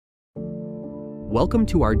Welcome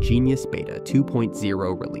to our Genius Beta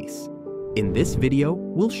 2.0 release. In this video,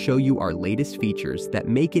 we'll show you our latest features that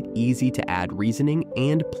make it easy to add reasoning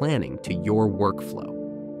and planning to your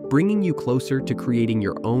workflow, bringing you closer to creating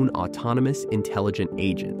your own autonomous intelligent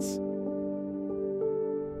agents.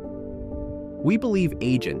 We believe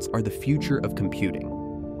agents are the future of computing,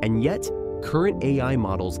 and yet current AI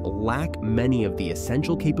models lack many of the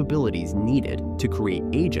essential capabilities needed to create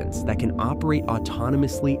agents that can operate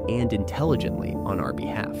autonomously and intelligently on our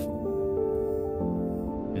behalf.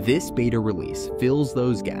 This beta release fills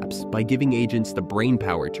those gaps by giving agents the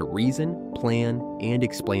brainpower to reason, plan, and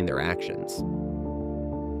explain their actions.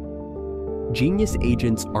 Genius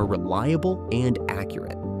agents are reliable and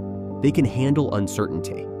accurate. They can handle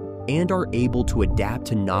uncertainty and are able to adapt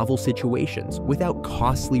to novel situations without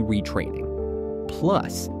costly retraining.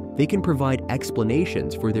 Plus, they can provide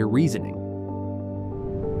explanations for their reasoning.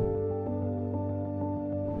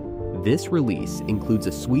 This release includes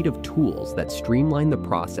a suite of tools that streamline the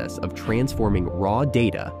process of transforming raw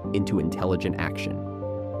data into intelligent action.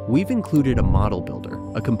 We've included a model builder,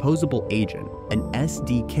 a composable agent, an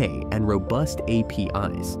SDK, and robust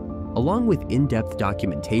APIs, along with in-depth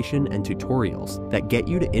documentation and tutorials that get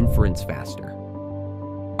you to inference faster.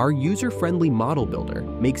 Our user-friendly model builder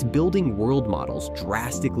makes building world models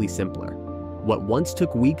drastically simpler. What once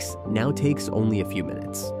took weeks now takes only a few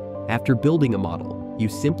minutes. After building a model, you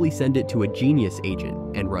simply send it to a Genius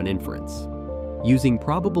agent and run inference. Using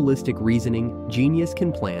probabilistic reasoning, Genius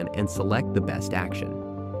can plan and select the best action.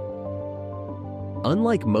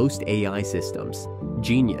 Unlike most AI systems,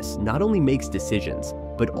 Genius not only makes decisions,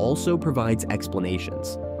 but also provides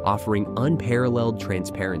explanations, offering unparalleled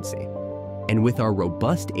transparency. And with our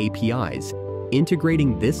robust APIs,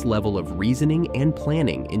 integrating this level of reasoning and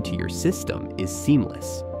planning into your system is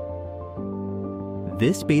seamless.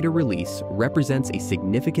 This beta release represents a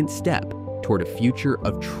significant step toward a future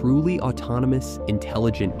of truly autonomous,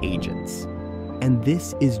 intelligent agents. And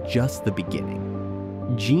this is just the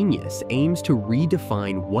beginning. Genius aims to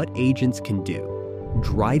redefine what agents can do,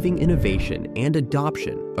 driving innovation and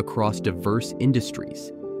adoption across diverse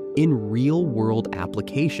industries in real-world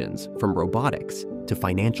applications from robotics to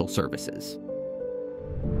financial services.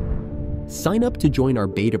 Sign up to join our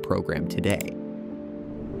beta program today